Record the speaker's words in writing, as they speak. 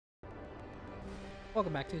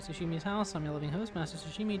Welcome back to Tsushimi's house. I'm your loving host, Master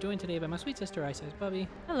Tsushimi, joined today by my sweet sister, Ice Ice Bubbie.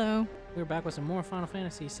 Hello. We're back with some more Final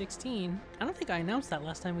Fantasy XVI. I don't think I announced that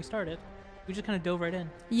last time we started. We just kind of dove right in.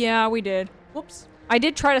 Yeah, we did. Whoops. I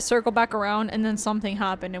did try to circle back around and then something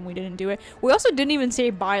happened and we didn't do it. We also didn't even say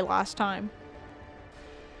bye last time.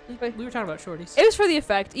 We were talking about shorties. It was for the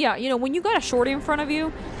effect. Yeah, you know, when you got a shorty in front of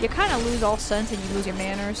you, you kind of lose all sense and you lose your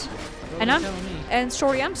manners. And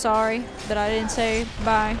shorty, I'm sorry that I didn't say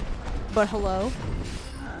bye, but hello.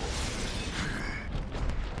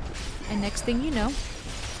 And next thing you know,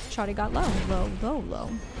 shorty got low.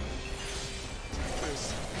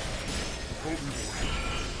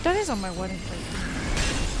 That is on my wedding plate.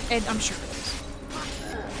 And I'm sure it is.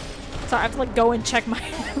 So I have to like go and check my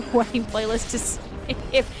wedding playlist to see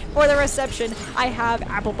if for the reception I have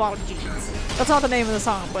apple bottom jeans. That's not the name of the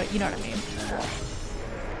song, but you know what I mean.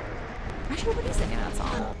 Actually, what is the name of that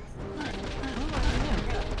song?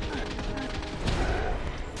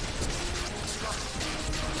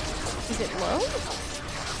 Is it Low?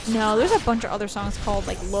 No, there's a bunch of other songs called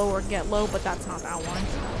like Low or Get Low, but that's not that one.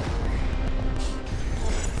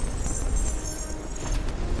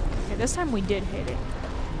 Okay, this time we did hit it.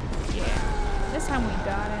 Yeah, this time we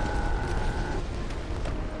got it.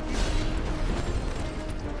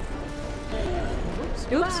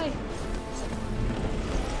 Oops. Bye.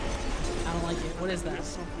 I don't like it. What is that?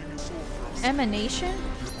 Emanation?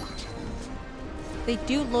 They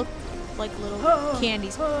do look like little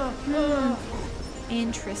candies.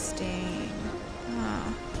 Interesting.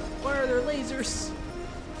 Why are there lasers?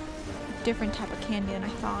 Different type of candy than I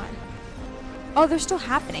thought. Oh, they're still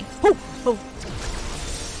happening. Oh! Oh!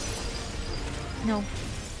 No.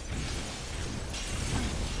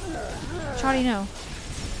 Shawty, no.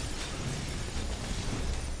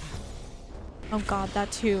 Oh god,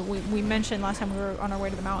 that too. We mentioned last time we were on our way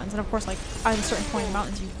to the mountains, and of course, like, at a certain point in the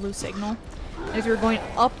mountains, you lose signal. And if you were going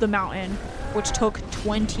up the mountain, which took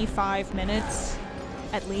 25 minutes,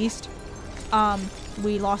 at least,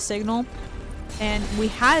 we lost signal. And we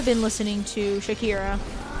had been listening to Shakira,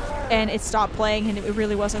 and it stopped playing, and it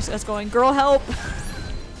really was us going, girl help!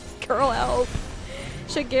 Girl help!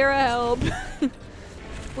 Shakira help!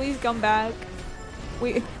 Please come back.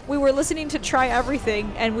 We were listening to Try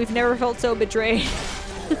Everything, and we've never felt so betrayed.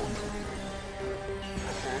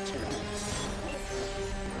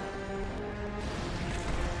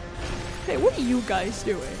 Hey, what are you guys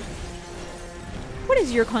doing? What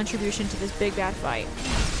is your contribution to this big bad fight?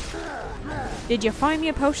 Did you find me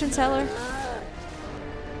a potion seller?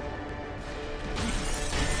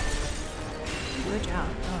 Good job.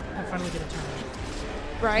 Oh, I finally get a turn.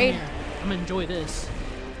 Right? Yeah, I'm gonna enjoy this.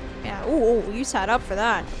 Yeah, ooh, you sat up for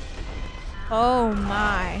that. Oh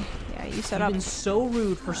my. Yeah, you sat up. You've been so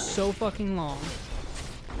rude for so fucking long.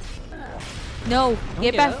 No, Don't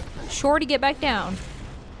get back. up. Shorty, get back down.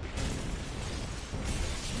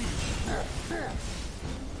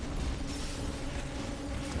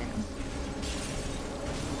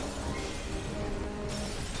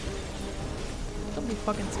 Don't be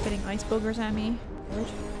fucking spitting ice boogers at me. Good.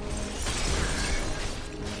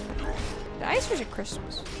 The ice or is it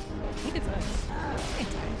crystals? I think it's ice.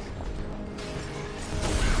 It's ice.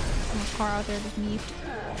 Someone's car out there just meeped.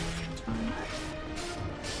 It's fine.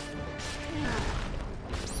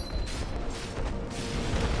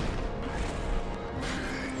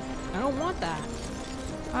 I don't want that.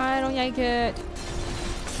 I don't like it.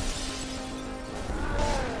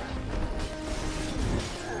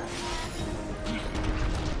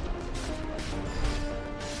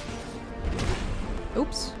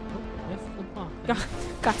 Oops.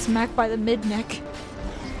 Got smacked by the mid-neck.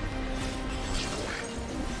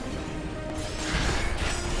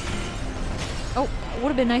 Oh, would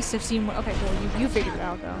have been nice to have seen what. Okay, cool. You figured it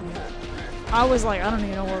out, though. I was like, I don't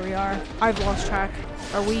even know where we are. I've lost track.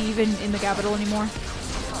 Are we even in the capital anymore?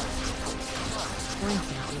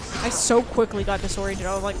 I so quickly got disoriented.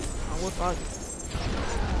 I was like, oh, we're fucked.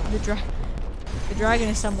 The dragon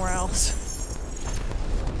is somewhere else.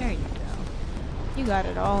 There you go. You got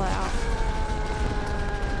it all out.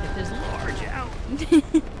 Get this large out.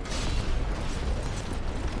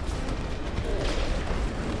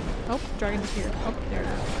 Oh, dragon disappeared. Oh, there it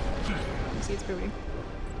is. You see its booty.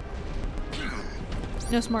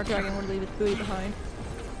 No smart dragon would leave its booty behind.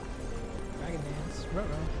 Dragon dance.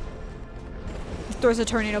 Ruh-roh. Throws a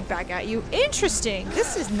tornado back at you. Interesting!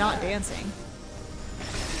 This is not dancing.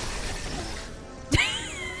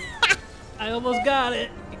 I almost got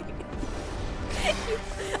it.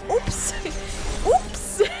 Oops!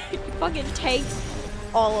 Oops! You fucking take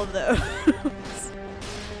all of those.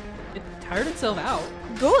 It tired itself out.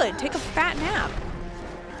 Good. Take a fat nap.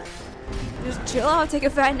 Just chill out, take a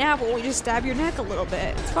fat nap while we just stab your neck a little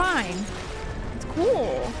bit. It's fine. It's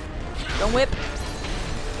cool. Don't whip.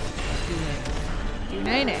 Do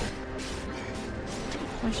nay-nay.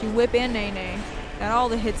 Once you whip and nay-nay, got all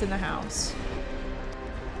the hits in the house.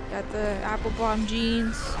 Got the apple bottom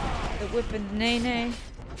jeans, the whip and the nay-nay.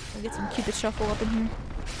 We'll get some Cupid Shuffle up in here.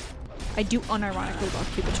 I do unironically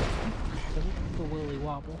love Cupid Shuffle. The willy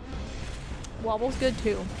wobble. Wobble's good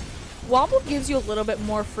too. Wobble gives you a little bit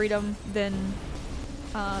more freedom than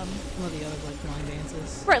some of the other like line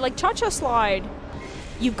dances. right, like Cha-Cha Slide,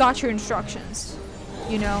 you've got your instructions,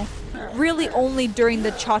 you know? Really only during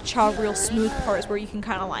the cha-cha real smooth parts where you can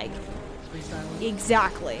kind of like Freestyling.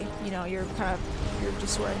 exactly, you know, you're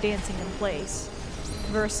just sort of dancing in place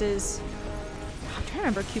versus I'm trying to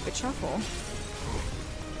remember Cupid Shuffle.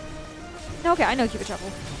 Okay, I know Cupid Shuffle.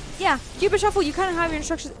 Yeah, Cupid Shuffle, you kind of have your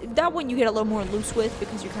instructions. That one you get a little more loose with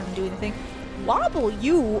because you're kind of doing the thing. Wobble,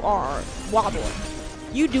 you are wobbling.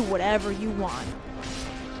 You do whatever you want.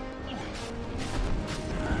 You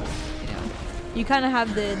know, you kind of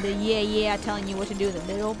have the yeah telling you what to do in the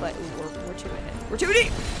middle, but we're too in it. We're too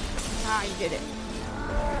deep. Ah, you did it.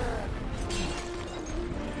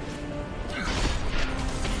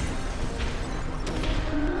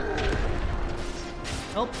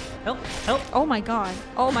 Help! Help! Help! Oh my god.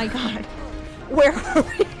 Oh my god. Where are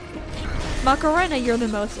we? Macarena, you're the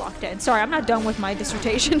most locked in. Sorry, I'm not done with my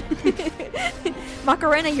dissertation.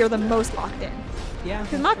 Macarena, you're the most locked in. Yeah.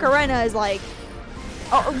 Because Macarena is like...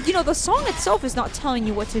 Oh, you know, the song itself is not telling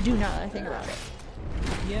you what to do now that I think about it.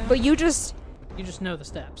 Yeah. But you just know the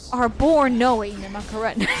steps. are born knowing the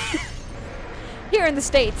Macarena. Here in the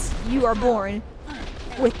States, you are born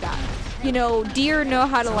with that. You know, deer know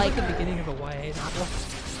how to Sounds like... the beginning of a YA novel.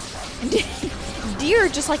 Deer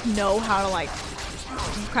just like know how to like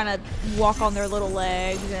kind of walk on their little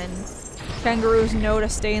legs, and kangaroos know to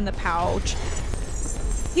stay in the pouch.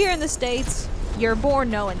 Here in the States, you're born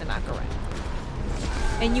knowing the Macarena.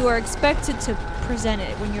 And you are expected to present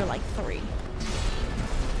it when you're like 3.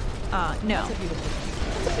 No. It's a beautiful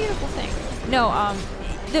thing. It's a beautiful thing. No,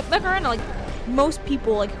 the Macarena, like, most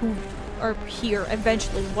people, like, who are here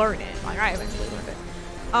eventually learn it. Like, I eventually learned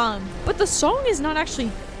it. But the song is not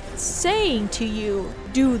actually saying to you,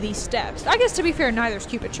 do these steps. I guess, to be fair, neither is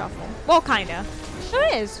Cupid Shuffle. Well, kinda. No,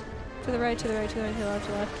 it is. To the right, to the right, to the right, to the left,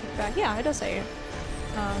 to the left, kick back. Yeah, it does say it.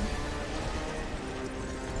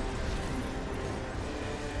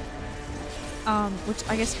 Which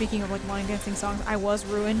I guess, speaking of like line dancing songs, I was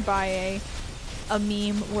ruined by a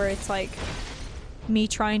meme where it's like me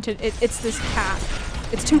trying to it's this cat.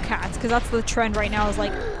 It's 2 cats, because that's the trend right now, is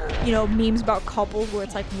like, you know, memes about couples where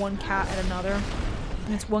it's like one cat and another.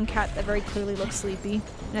 And it's one cat that very clearly looks sleepy,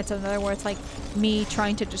 and it's another where it's like me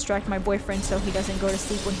trying to distract my boyfriend so he doesn't go to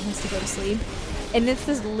sleep when he has to go to sleep. And it's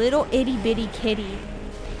this little itty bitty kitty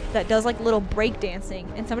that does like little break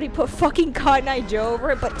dancing, and somebody put fucking Cotton Eye Joe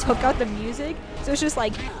over it but took out the music, so it's just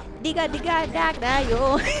like diga diga da da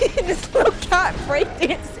yo. This little cat break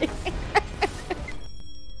dancing.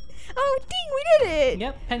 Oh ding, we did it!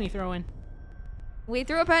 Yep, penny throwing. We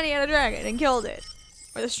threw a penny at a dragon and killed it.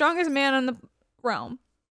 We're the strongest man in the realm.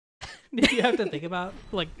 Did you have to think about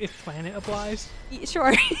like if planet applies?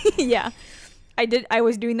 Sure. Yeah. I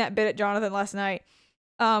was doing that bit at Jonathan last night.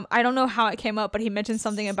 I don't know how it came up, but he mentioned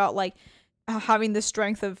something about like having the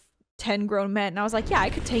strength of 10 grown men. And I was like, yeah, I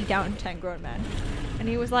could take down 10 grown men. And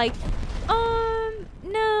he was like,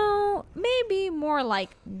 no, maybe more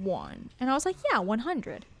like 1. And I was like, yeah,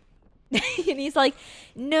 100. And he's like,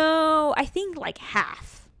 no, I think like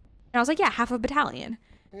half. And I was like, yeah, half a battalion.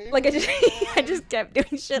 Like I just kept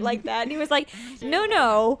doing shit like that. And he was like,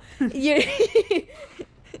 no, you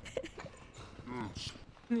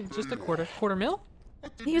Just a quarter mil?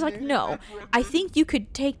 He was like, no, I think you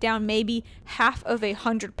could take down maybe half of a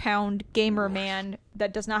 100-pound gamer man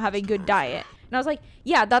that does not have a good diet. And I was like,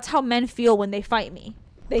 yeah, that's how men feel when they fight me.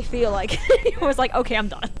 They feel like, he was like, okay, I'm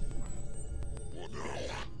done.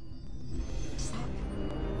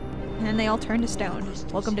 And then they all turned to stone.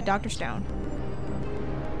 Welcome to Dr. Stone.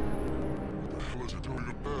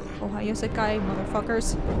 Ohio Sekai,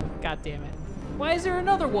 motherfuckers. God damn it. Why is there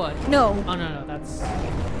another one? No. Oh, no, that's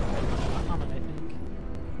Bahamut, I think.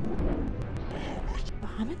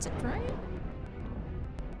 Bahamut's a dragon?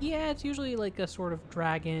 Yeah, it's usually like a sort of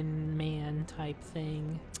dragon man type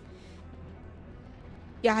thing.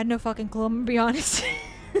 Yeah, I had no fucking clue, I'm gonna be honest.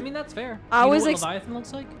 I mean, that's fair. I You know was what Leviathan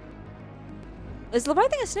looks like? Is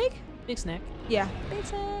Leviathan a snake? Big snack. Yeah. Big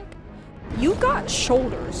snake. You got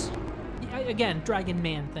shoulders. Yeah, again, dragon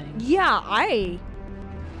man thing. Yeah, I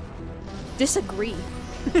disagree.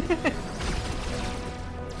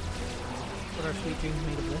 What our sweet dreams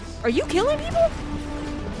made of this? Are you killing people?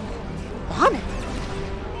 Bahamut.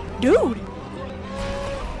 Dude.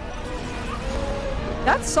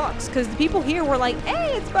 That sucks, because the people here were like,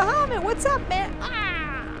 hey, it's Bahamut. What's up, man?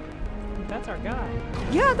 Ah! That's our guy.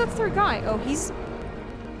 Yeah, that's their guy. Oh, he's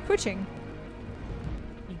twitching.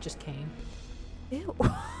 He just came. Ew.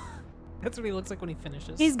 That's what he looks like when he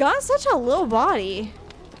finishes. He's got such a little body.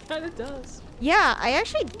 Kinda does. Yeah, I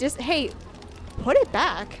actually just, hey, put it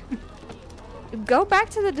back. Go back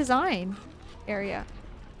to the design area.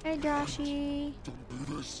 Hey, Joshy. Don't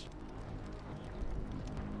do this.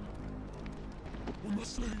 We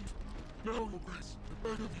must leave. Now, Your Grace. I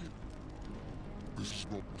beg of you. This is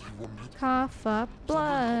not what he wanted. Cough up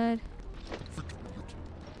blood. Forget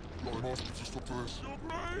it. I'm asking to stop this. Your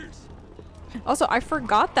Grace! Also, I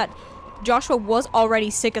forgot that Joshua was already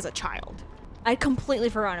sick as a child. I'd completely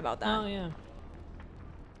forgotten about that. Oh, yeah.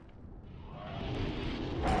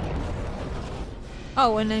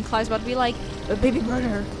 Oh, and then Clive's about to be like, a baby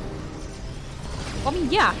brother. Well, I mean,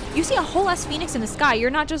 yeah, you see a whole ass phoenix in the sky. You're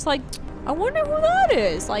not just like, I wonder who that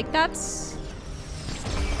is. Like, that's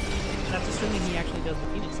assuming he actually does the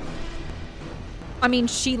Phoenix thing. I mean,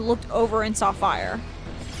 she looked over and saw fire.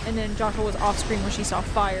 And then Joshua was off screen when she saw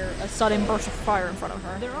fire, a sudden burst of fire in front of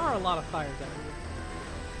her. There are a lot of fires out here.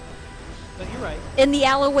 But you're right. In the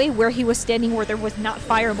alleyway where he was standing where there was not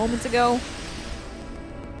fire moments ago.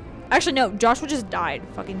 Actually, no, Joshua just died.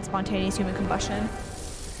 Fucking spontaneous human combustion.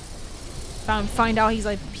 Find out he's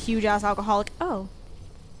like huge ass alcoholic. Oh.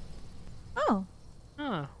 Oh.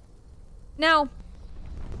 Huh. Now,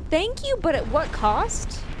 thank you, but at what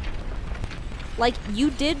cost? Like, you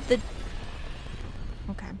did the...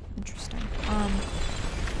 Okay, interesting.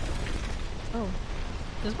 Oh.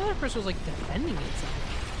 This other person was like defending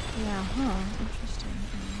itself. Yeah, huh. Interesting.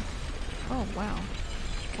 Oh, wow.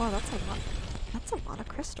 Wow, that's a lot. That's a lot of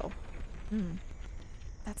crystal. Hmm.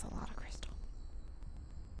 That's a lot of crystal.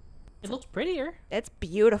 It looks prettier. It's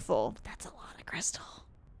beautiful. But that's a lot of crystal.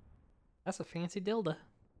 That's a fancy dildo.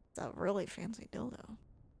 It's a really fancy dildo.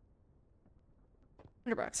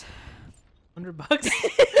 $100.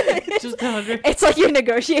 $100? Just 100. It's like you're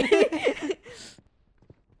negotiating.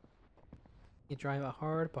 You drive a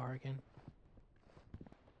hard bargain.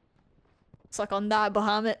 Suck on that,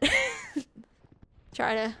 Bahamut.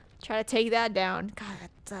 Try to take that down. God,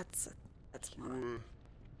 that's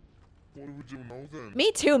What do we do now then?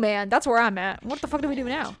 me too, man. That's where I'm at. What the fuck do we do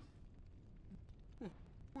now?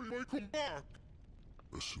 We might come back.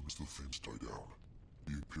 As soon as the fins die down,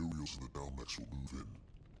 the Imperials and the Dalmex will move in.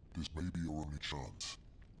 This may be our only chance.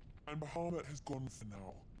 And Bahamut has gone for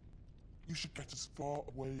now. You should get as far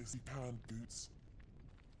away as you can, Boots.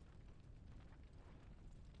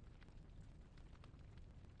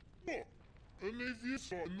 What? And leave you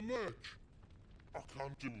sat in the ledge? I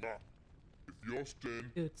can't do that. If you're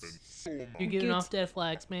staying, Boots. then so am I. You're giving Good. off dead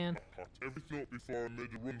flags, man. I packed everything up before I made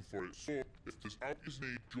a run for it, so if there's help you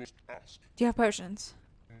need, just ask. Do you have potions?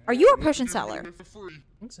 Are you a Unless potion give it seller? away for free.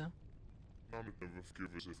 I think so. I'd never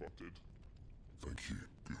forgive us if I did. Thank you,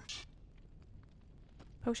 Boots.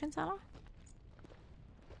 Potion seller?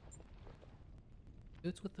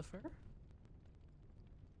 Boots with the fur?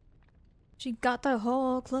 She got the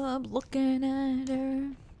whole club looking at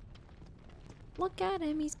her. Look at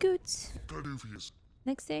him, he's Goots. What can I do for you?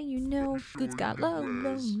 Next thing you know, Sure Goots you got get low, low,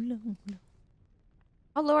 wares. low, low.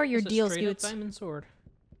 How low are your Just a deals, straight up Goots? diamond sword.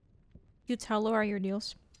 Goots, how low are your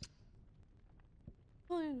deals?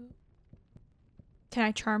 Can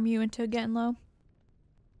I charm you into getting low?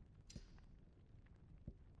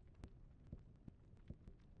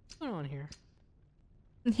 What's going on here?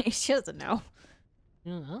 She doesn't know.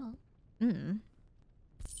 Oh. Mm.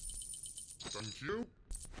 Thank you.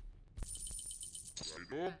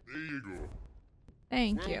 Right on, there you go.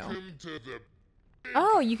 Thank you. Welcome to the big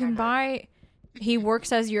Oh, you can hammer. buy... He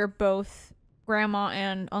works as your both grandma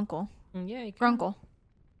and uncle. Yeah, you can. Grunkle.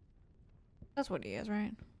 That's what he is,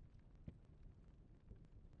 right?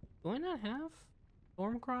 Do I not have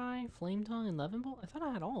Stormcry, Flame Tongue, and Levin Bolt? I thought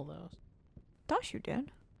I had all of those. Thought you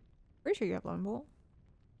did. Pretty sure you have Lemon Bolt.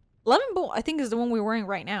 Lemon Bolt, I think, is the one we're wearing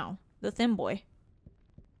right now. The thin boy.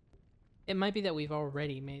 It might be that we've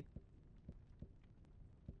already made.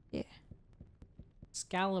 Yeah.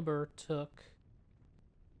 Excalibur took...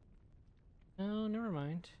 Oh, never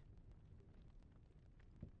mind.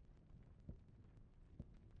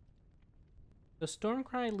 So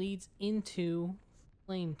Stormcry leads into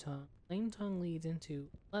Flame Tongue. Flame Tongue leads into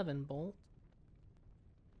Levin Bolt.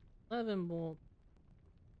 Levin Bolt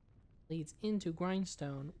leads into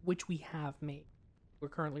Grindstone, which we have made. We're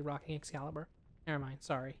currently rocking Excalibur. Never mind,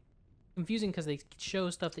 sorry. Confusing because they show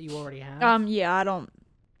stuff that you already have. Yeah, I don't...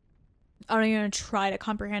 I'm not even gonna try to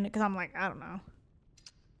comprehend it because I'm like, I don't know.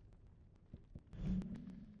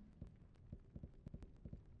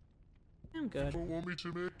 I'm good. Don't want me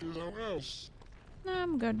to make it out else. No,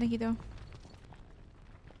 I'm good, thank you though.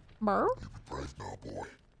 Burr? You be brave now, boy.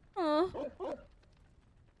 Of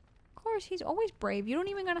course, he's always brave. You don't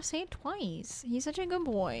even gotta say it twice. He's such a good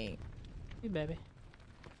boy. Hey, baby.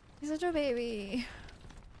 He's such a baby.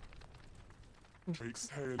 Drake's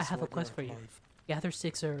tails I have a right quest for there, you. life. Gather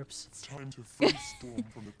 6 herbs. It's time to free Storm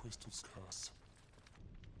from the crystal's curse.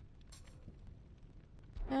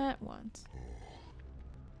 At once.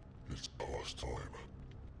 It's past time.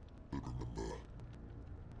 But remember,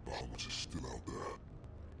 Bahamut is still out there.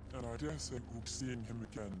 And I dare say we'll be seeing him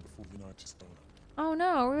again before the night is done. Oh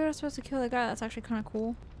no, we were supposed to kill the guy. That's actually kind of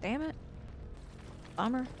cool. Damn it.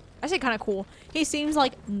 Bummer. I say kind of cool. He seems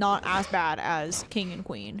like not as bad as King and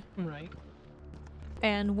Queen. Right.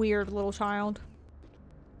 And weird little child.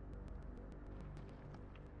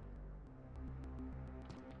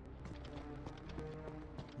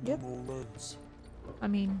 No Yep. more lows. I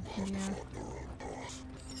mean, We'll have to yeah. find their own path.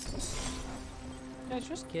 Guys,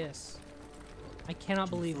 just kiss. I cannot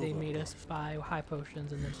believe they made us buy high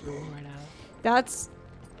potions and then threw them right out. That's...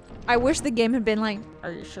 I wish the game had been like,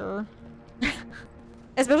 are you sure?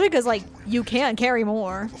 Especially because, like, you can't carry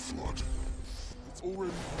more. The flood. It's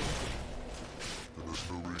already And there's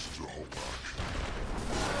no reason to hold back.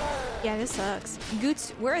 Yeah, this sucks. Goots,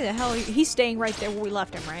 where the hell are you? He's staying right there where we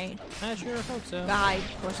left him, right? I sure hope so. I,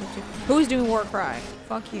 of course, too. Who's doing war cry?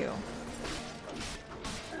 Fuck you.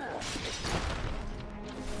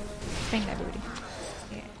 Bang that booty.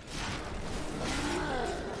 Yeah.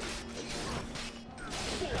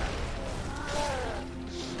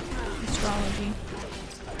 Astrology.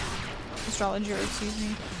 Astrologer, excuse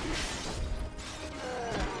me.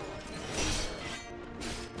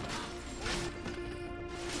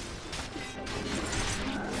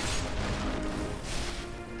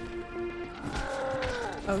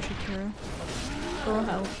 Oh, Shakira. Girl,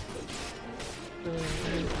 help.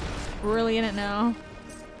 Really in it now.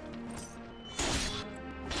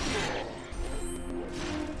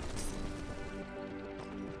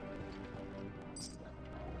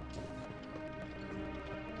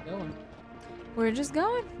 Going. We're just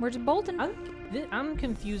going. We're just bolting. I'm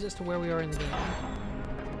confused as to where we are in the game.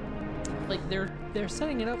 Like they're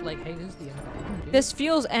setting it up like, hey, this is the end of the game, dude. This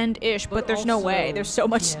feels end-ish, but there's no way. also- There's so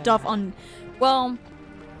much yeah. stuff on. Well,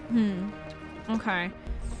 okay.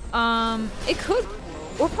 It could.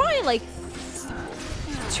 We're probably like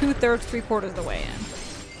 2/3, 3/4 of the way in.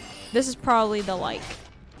 This is probably the like,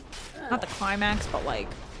 not the climax, but like,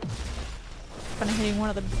 kind of hitting one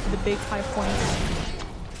of the big high points.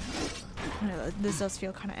 I don't know, this does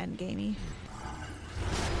feel kind of end gamey.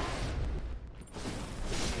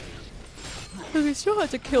 We still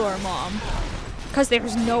have to kill our mom. Because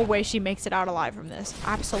there's no way she makes it out alive from this.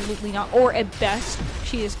 Absolutely not. Or at best,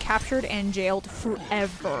 she is captured and jailed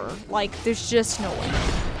forever. Like, there's just no way.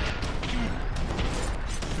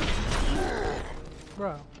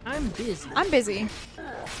 Bro, I'm busy. I'm busy.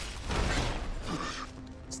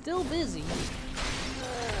 Still busy.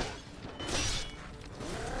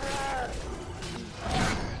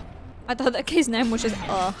 I thought that kid's name was just,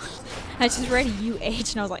 I just read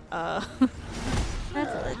UH and I was like,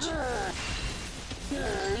 Privilege.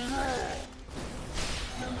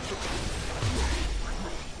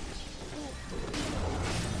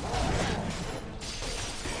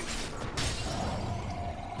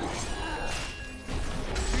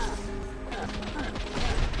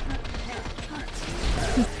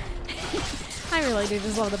 I really do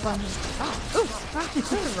just love the punches.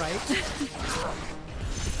 Right.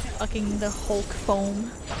 Fucking the Hulk foam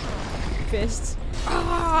fists.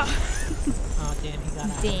 Ah! Oh damn, he got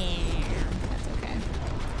out. Damn. That's okay.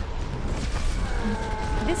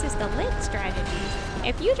 This is the lit strategy.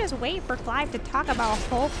 If you just wait for Clive to talk about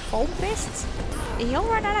Hulk foam fists, he'll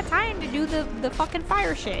run out of time to do the fucking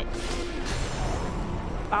fire shit.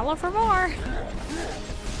 Follow for more.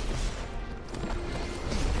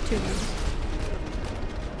 Two.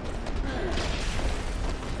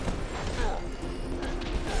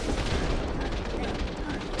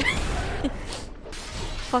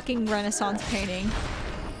 Fucking Renaissance painting.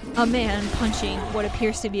 A man punching what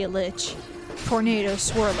appears to be a lich. Tornado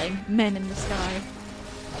swirling. Men in the sky.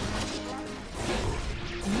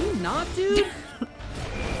 Can you not, dude?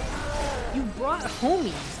 You brought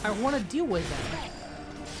homies. I want to deal with them.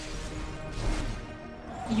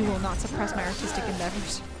 You will not suppress my artistic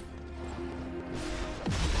endeavors.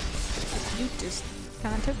 You just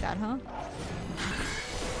kind of took that, huh?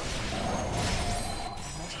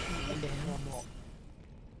 I needed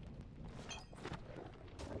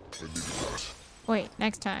Wait,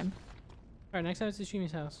 next time. All right, next time it's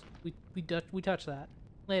Tsushimi's house. We touch that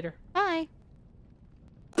later. Bye.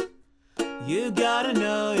 You gotta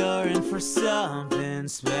know you're in for something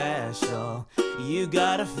special. You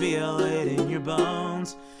gotta feel it in your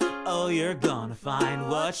bones. Oh, you're gonna find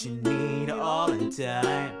what you need all in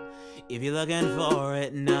time. If you're looking for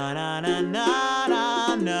it, na na na na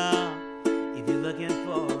na na. If you're looking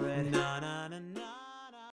for it, na